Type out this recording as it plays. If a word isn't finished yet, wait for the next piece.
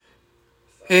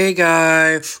Hey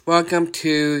guys, welcome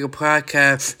to the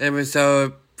podcast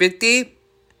episode 50.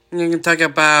 We're going to talk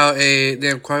about the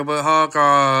Incredible Hulk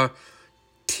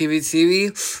TV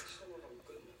series.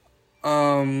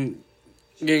 Getting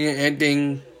an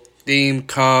ending theme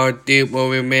called The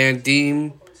Wolverine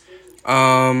Theme.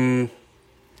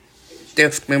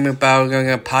 This movie about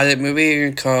a pilot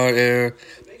movie called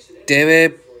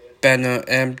David Banner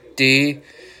MD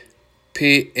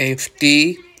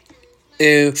PhD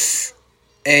is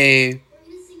a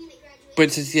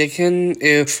position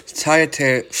is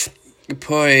scientist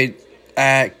employed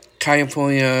at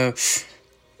California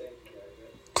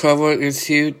Clover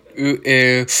Institute who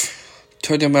is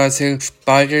told about his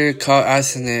spider car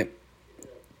accident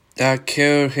that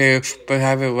killed his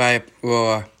beloved wife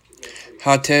Laura.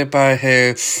 Haunted by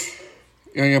his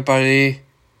younger body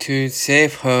to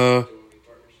save her,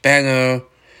 Banner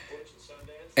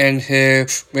and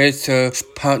his research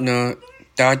partner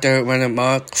Dr. Randall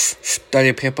Marks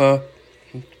study people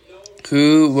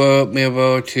who were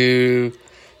able to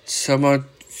summon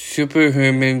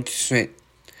superhuman strength.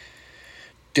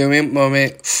 During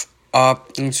moments of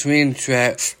extreme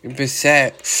stress,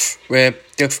 beset with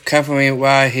discovering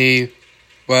why he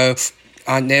was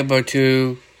unable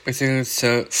to withstand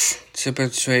super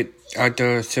strength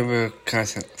under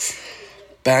circumstances.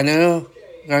 Banner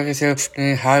registered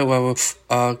in high levels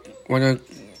of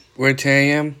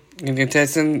Rotarium and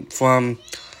contestant from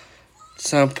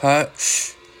some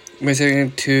parts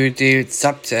returning to the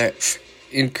subject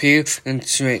increase in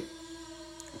strength,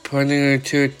 pointing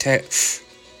to text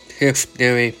his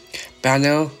theory.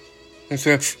 Banner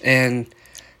research and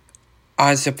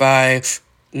unsurvived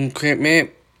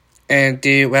equipment and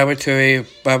the laboratory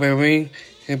barbering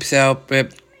himself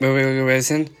with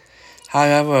reason.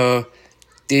 However,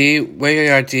 the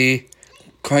radiology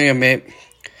requirement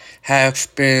has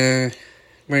been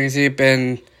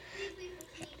recognized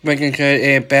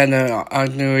and Banner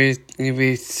ultimately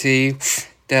received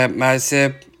the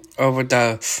massive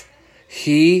overdose.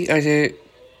 He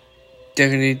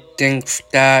definitely thinks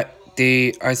that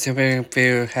the uncertain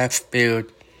field has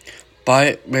failed,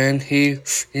 but when he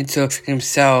insults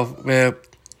himself with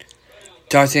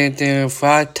Johnson the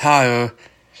Flat Tire,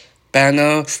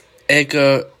 Banner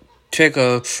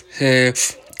triggers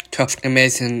his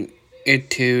transformation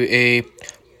into a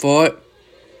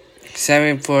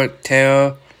 7-foot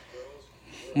tail,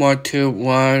 1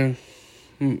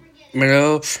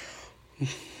 middle,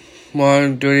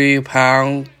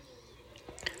 130-pound,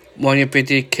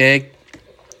 150 kick,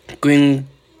 green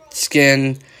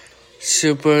skin,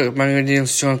 super magnetic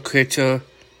strong creature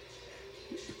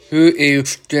who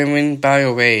is driven by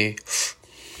a wave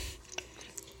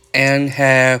and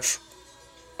has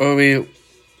already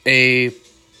a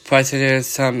positive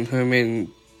some human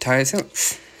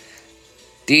intelligence.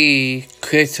 The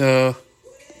creature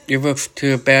gives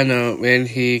to Banner when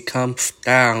he comes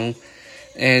down,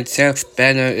 and since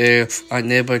Banner is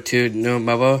unable to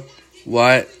remember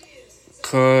what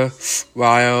occurred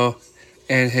while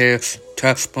in his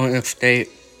transport state,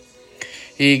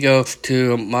 he goes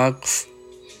to Marks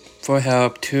for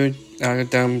help to allow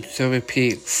them to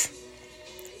repeat.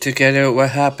 Together, what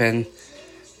happened?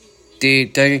 They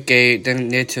delegate the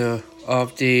nature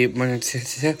of the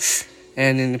monolithic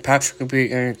and in the past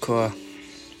complete and core.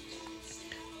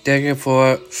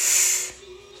 Therefore,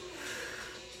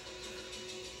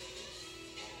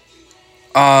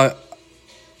 are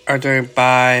uttered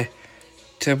by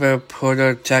Turbo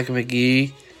Porter Jack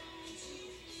McGee,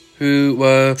 who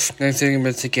was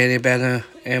investigating Banner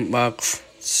and Mark's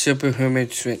superhuman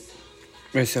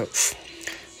results,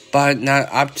 but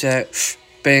not objects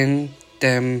being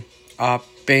them are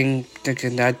being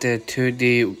connected to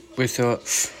the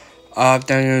results of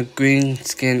the green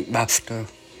skin master,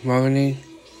 running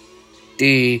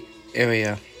the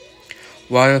area.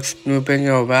 While snooping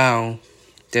around,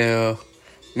 the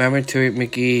Laboratory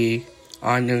McGee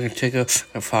on the trigger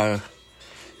of fire.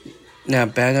 Now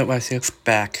Banner was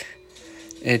back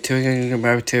and took the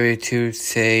laboratory to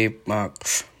save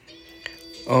Marks,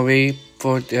 only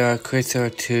for the creature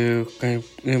to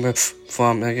remove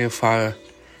from the fire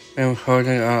and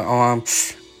holding her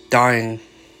arms, dying,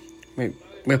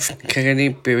 with Kennedy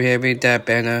behaving that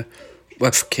Banner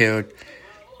was killed,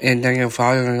 and then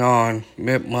following on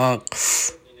with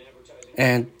Marks,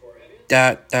 and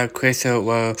that the creature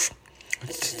was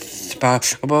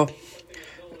responsible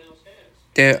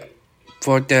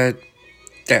for the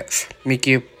death,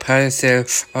 making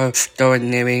positive of the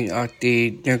naming of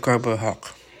the Incredible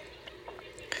Hulk.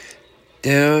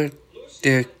 The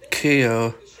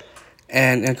kill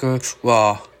and Uncle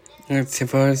Raw, and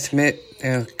Silver Smith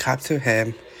and capture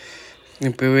him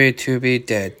and believed to be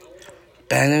dead.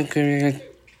 Banner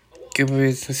give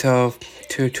himself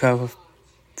to travel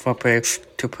from place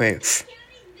to place,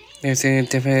 using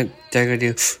different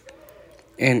degrees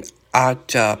in odd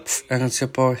jobs and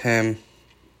support him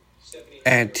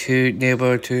and to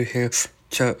neighbor to his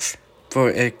church for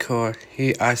a cure.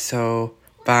 He also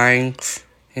binds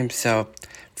himself,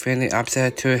 feeling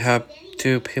upset to help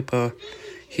two people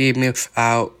he moves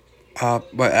out of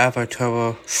whatever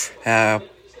trouble have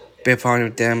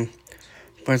befallen them,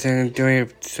 but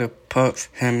doing support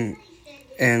him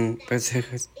in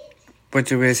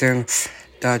situations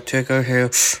that trigger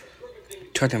his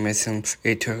totemism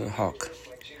into Hawk,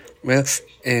 which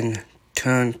in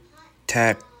turn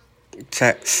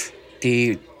tax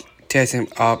the testing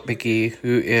of Mickey,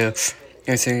 who is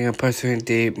using pursuing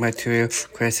the material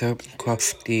crystal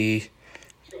across the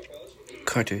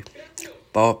country,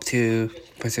 both to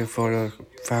pursue for the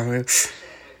family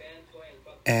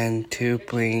and to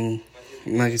bring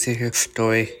magazine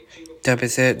story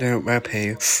deficit the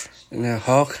rampage. The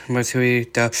Hawk Mercury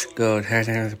does good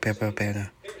handling the paper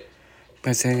banner.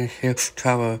 Presenting his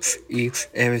travel each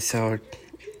episode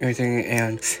using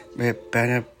and with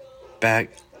banner back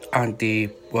on the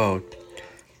road.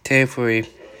 Thankfully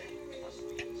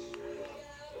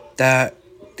that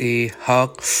the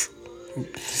Hawk's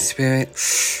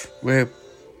spirit will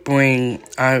bring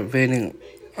out reading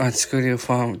on scooter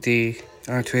from the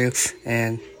trails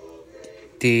and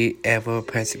the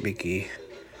ever-present Mickey.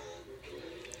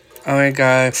 Alright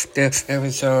guys, this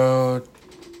episode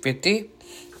 50.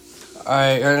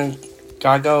 I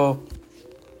gotta go.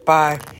 Bye.